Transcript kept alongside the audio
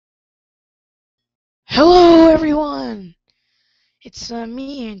Hello everyone! It's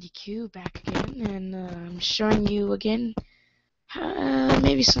me, Andy Q, back again, and I'm showing you again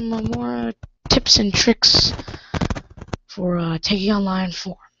maybe some more tips and tricks for taking online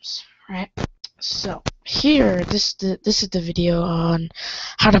forums, right? So here, this is the video on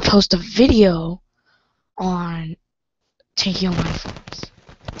how to post a video on taking online forums.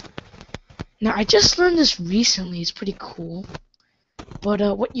 Now I just learned this recently. It's pretty cool,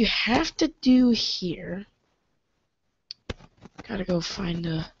 but what you have to do here. Gotta go find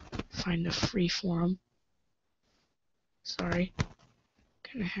a free forum. Sorry.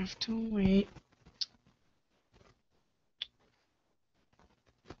 Gonna have to wait.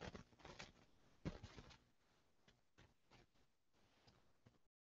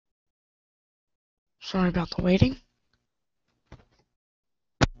 Sorry about the waiting.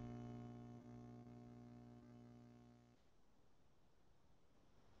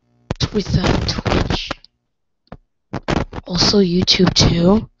 With Twitch. Also YouTube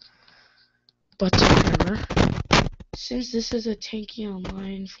too. But whatever. Since this is a Tanki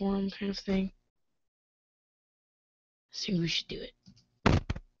online forum kind of thing, I think we should do it.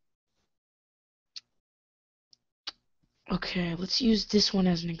 Okay, let's use this one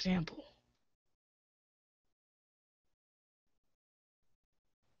as an example.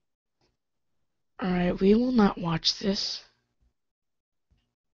 Alright, we will not watch this.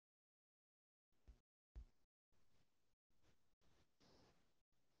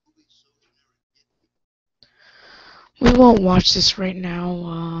 We won't watch this right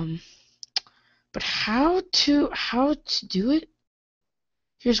now, but how to do it?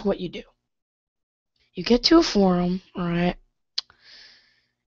 Here's what you do. You get to a forum, alright?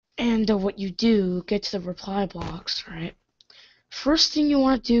 And what you do, get to the reply box, right? First thing you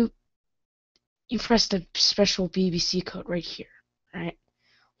want to do, you press the special BBC code right here, right?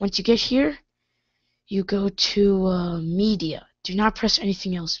 Once you get here, you go to media. Do not press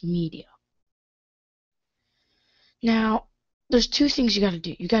anything else, media. Now, there's two things you got to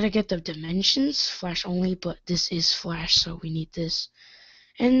do. You got to get the dimensions, flash only, but this is flash, so we need this.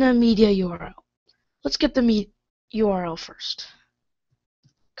 And the media URL. Let's get the URL first.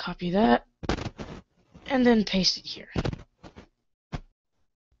 Copy that, and then paste it here.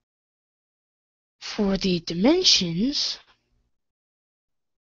 For the dimensions,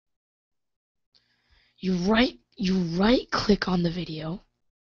 you right click on the video,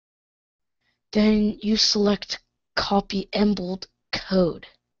 then you select copy embed code.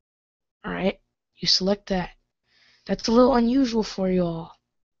 Alright, you select that. That's a little unusual for you all.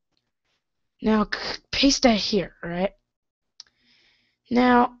 Now paste that here, alright?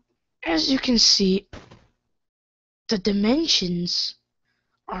 Now, as you can see, the dimensions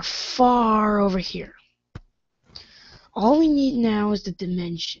are far over here. All we need now is the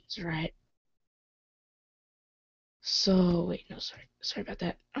dimensions, right? So, wait, no, sorry about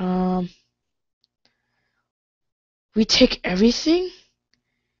that. We take everything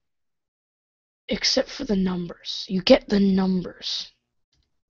except for the numbers. You get the numbers.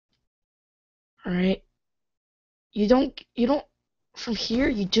 Alright? You don't from here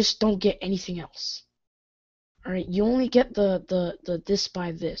you just don't get anything else. Alright, you only get the this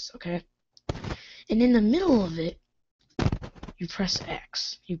by this, okay? And in the middle of it, you press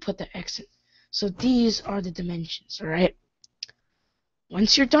X. You put the X in. So these are the dimensions, alright?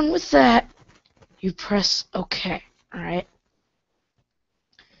 Once you're done with that, you press OK, alright?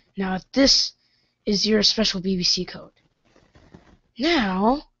 Now this is your special BBC code.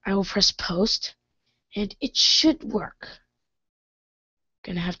 Now I will press post, and it should work.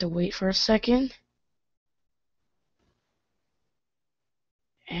 Gonna have to wait for a second.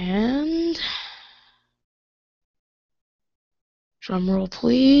 And drum roll,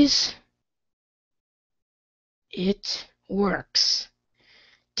 please. It works.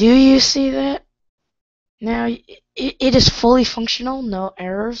 Do you see that? Now it is fully functional, no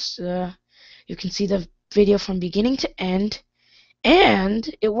errors. You can see the video from beginning to end, and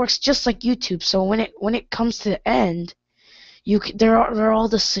it works just like YouTube. So when it comes to the end, there are all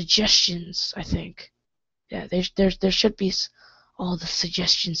the suggestions. I think, yeah, there should be all the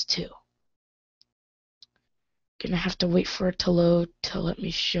suggestions too. Gonna have to wait for it to load to let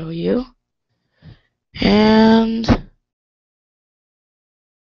me show you. And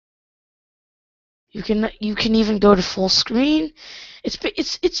you can even go to full screen.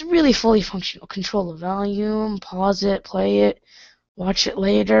 It's really fully functional. Control the volume, pause it, play it, watch it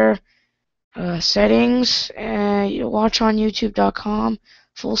later. Settings, you watch on YouTube.com.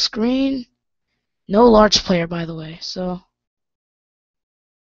 Full screen. No large player, by the way. So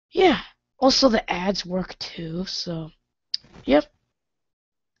yeah. Also the ads work too. So yep.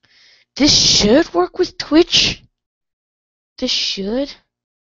 This should work with Twitch. This should.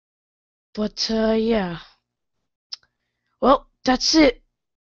 But, yeah. Well, that's it.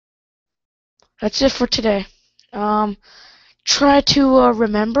 That's it for today. Try to,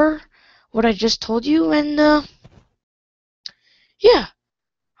 remember what I just told you, and, yeah.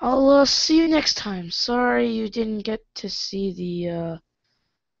 I'll, see you next time. Sorry you didn't get to see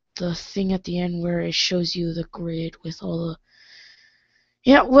the thing at the end where it shows you the grid with all the...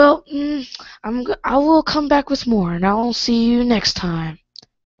 Yeah, well, I will come back with more, and I'll see you next time.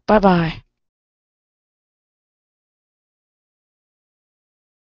 Bye-bye.